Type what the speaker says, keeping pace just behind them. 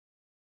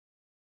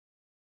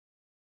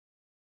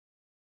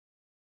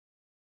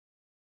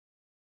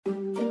We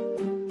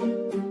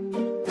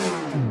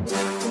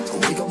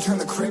gon' turn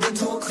the crib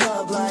into a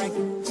club like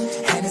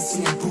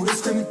Hennessy and Buddha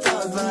screaming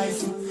thug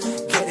life.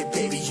 Get it,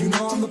 baby, you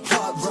know I'm the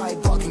plug, right?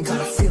 Fucking got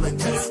a feeling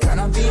that it's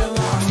gonna be a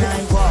long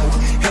night.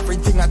 Whoa,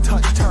 everything I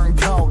touch turn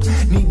cold.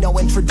 Need no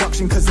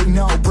introduction cause they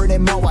know Brit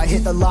and Mo, I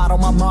hit the lotto,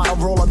 my motto.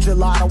 Roll up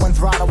gelato and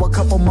throttle a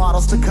couple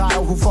models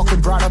staccato who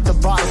fucking brought up the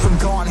bottles. I'm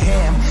gone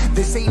ham,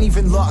 this ain't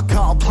even luck,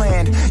 all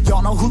planned.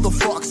 Y'all know who the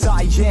fucks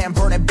I am.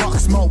 Burning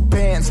bucks, smoke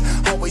bands.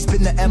 Always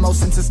been the MO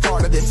since the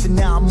start of this, and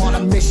now I'm on a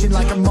mission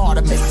like I'm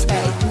Artemis.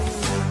 Hey,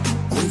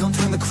 we gon'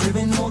 turn the crib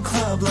into a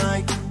club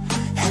like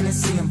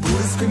Hennessy and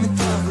Buddha screaming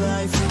thug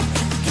life.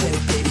 Get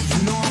it, baby,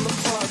 you know I'm the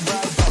plug,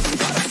 right? Fucking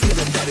got a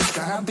feeling that it's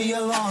gonna be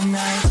a long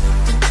night.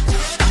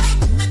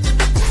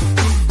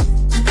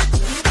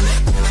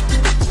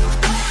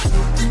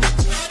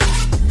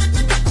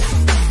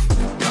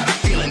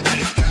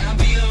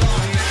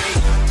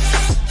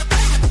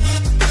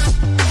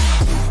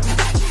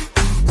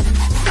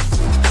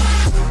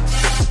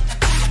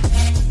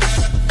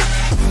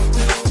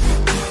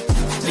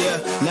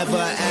 Never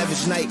an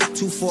average night,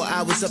 2-4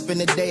 hours up in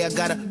the day, I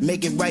gotta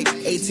make it right.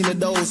 18 of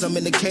those, I'm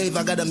in the cave,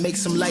 I gotta make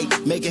some light,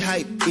 make it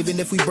hype, even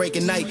if we break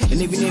a night. And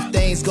even if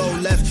things go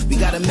left, we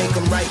gotta make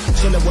them right.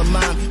 Chillin' with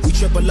mom, we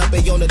triple up,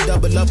 they on a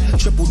double up,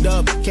 triple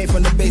dub. Came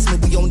from the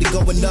basement, we only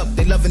going up,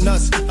 they loving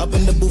us. Up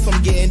in the booth,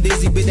 I'm getting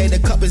dizzy, but they the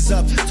cup is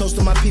up. Toast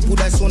to my people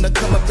that's on the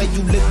come up, and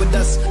you live with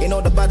us. Ain't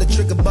all about the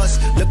trick of bus.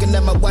 Looking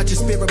at my watch, your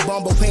spirit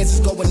bomb, both hands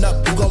is going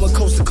up. You going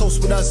coast to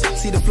coast with us.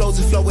 See the flows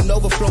is flowing,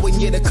 overflowing,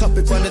 yeah, the cup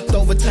it runneth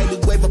over, tidal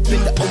wave up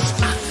in the ocean.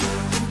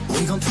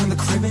 We gon' turn the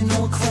crib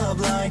into a club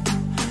like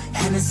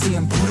Hennessy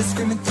and Buddha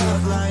screaming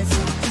thug life.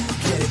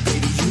 Get it,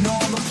 baby, you know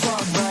I'm the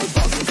plug, right?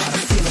 Fucking got a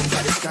feeling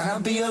that it's gonna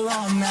be a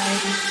long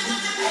night.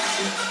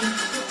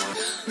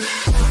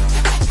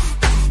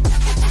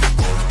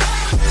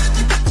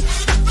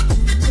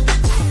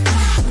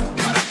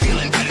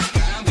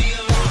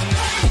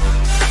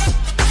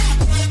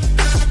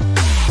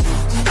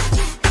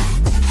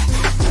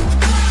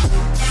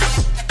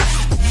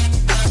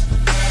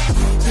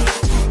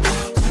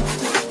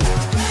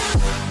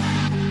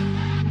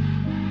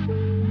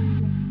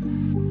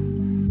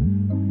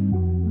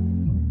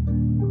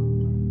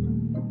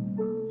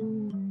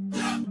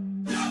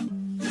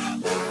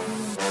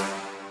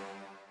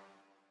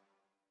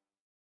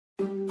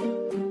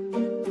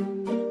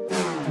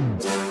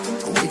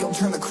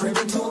 Turn the crib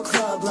into a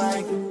club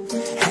like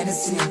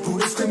Hennessy and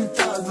Buddha screaming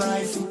thug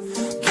life.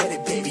 Get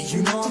it, baby,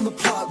 you know I'm the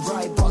plug,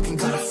 right? Fucking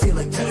got a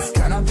feeling that it's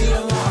gonna be a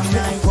long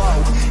night.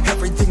 Whoa,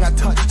 everything I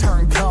touch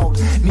turn cold.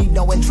 Need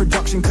no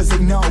introduction cause they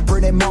know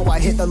Brit and Mo, I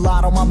hit the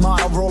lotto, my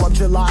motto. Roll up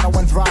gelato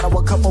and throttle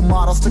a couple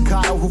models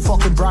staccato who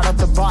fucking brought up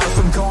the bottles.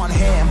 I'm gone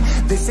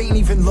ham, this ain't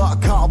even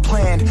luck, all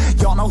planned.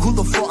 Y'all know who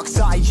the fucks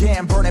I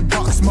am. Burning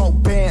bucks,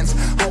 smoke bands.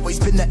 Always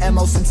been the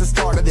MO since the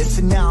start of this,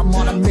 and now I'm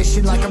on a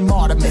mission like I'm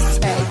Artemis.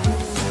 Hey,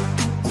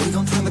 we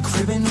gon' turn the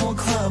crib into a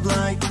club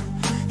like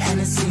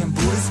Hennessy and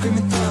Buddha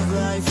screaming thug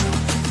life.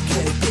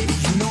 Get it, baby,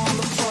 you know I'm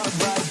the plug,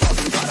 right?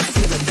 Fucking got a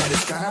feeling that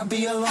it's gonna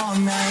be a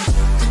long night.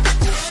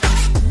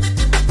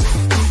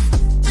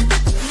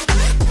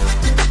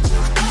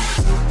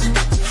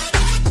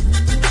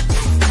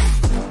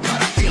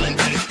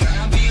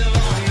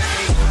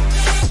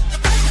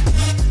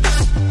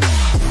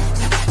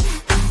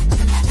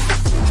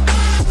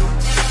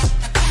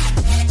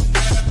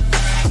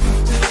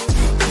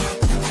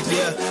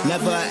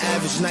 Never an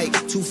average night,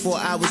 2-4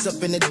 hours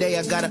up in the day,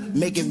 I gotta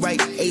make it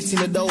right.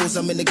 18 of those,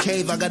 I'm in the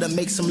cave, I gotta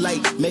make some light,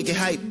 make it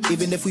hype,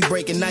 even if we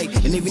break a night.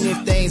 And even if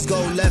things go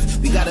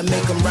left, we gotta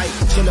make them right.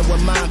 Chillin'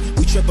 with mom,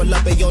 we triple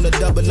up, they on a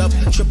double up,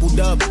 triple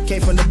dub. Came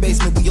from the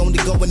basement, we only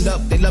going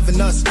up, they loving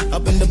us.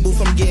 Up in the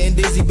booth, I'm getting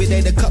dizzy, but they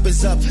the cup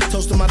is up.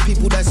 Toast to my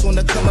people that's on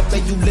the come up,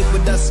 and you live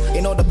with us.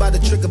 Ain't all about the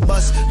trick of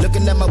bus.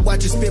 Looking at my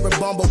watch, your spirit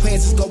bomb, both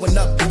hands is going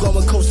up. You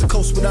going coast to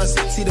coast with us.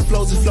 See the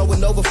flows is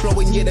flowing,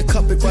 overflowing, yeah, the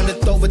cup it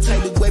runneth over,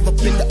 tidal wave up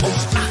in the ocean.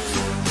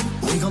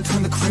 We gon'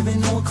 turn the crib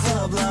into a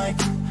club like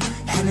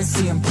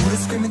Hennessy and Buddha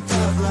screaming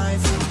thug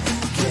life.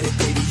 Get it,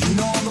 baby, you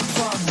know I'm the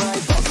plug, right?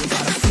 Fucking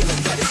got a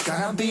feeling that it's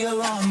gonna be a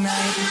long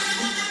night.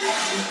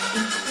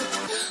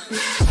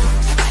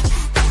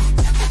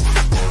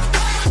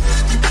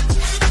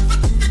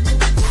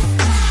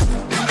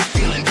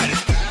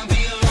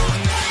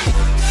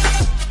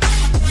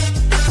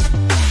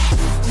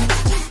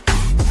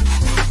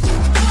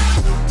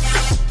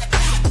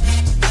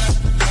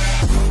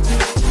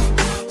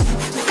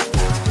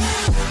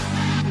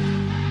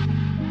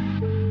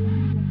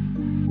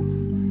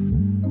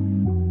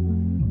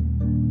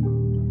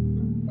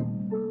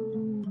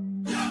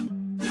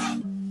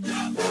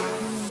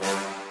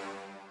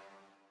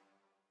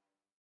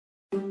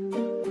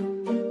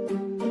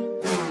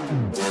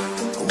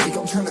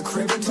 Turn the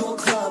crib into a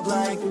club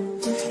like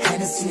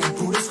Hennessy and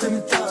Buddha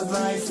screaming thug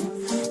life.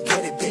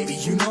 Get it, baby,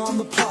 you know I'm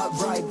the plug,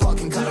 right?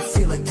 Fucking got a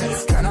feeling that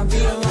it's gonna be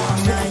a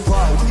long night.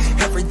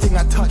 Whoa, everything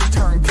I touch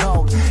turn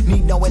cold.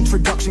 Need no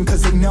introduction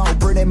cause they know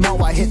Brit and Mo,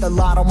 I hit the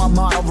lotto, my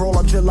motto. Roll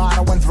up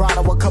gelato and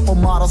throttle a couple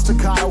models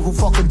staccato who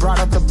fucking brought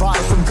up the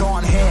bottles. I'm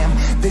gone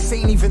ham, This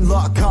ain't even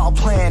luck, all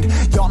planned.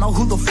 Y'all know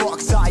who the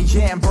fucks I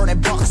am.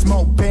 Burning bucks,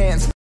 smoke band.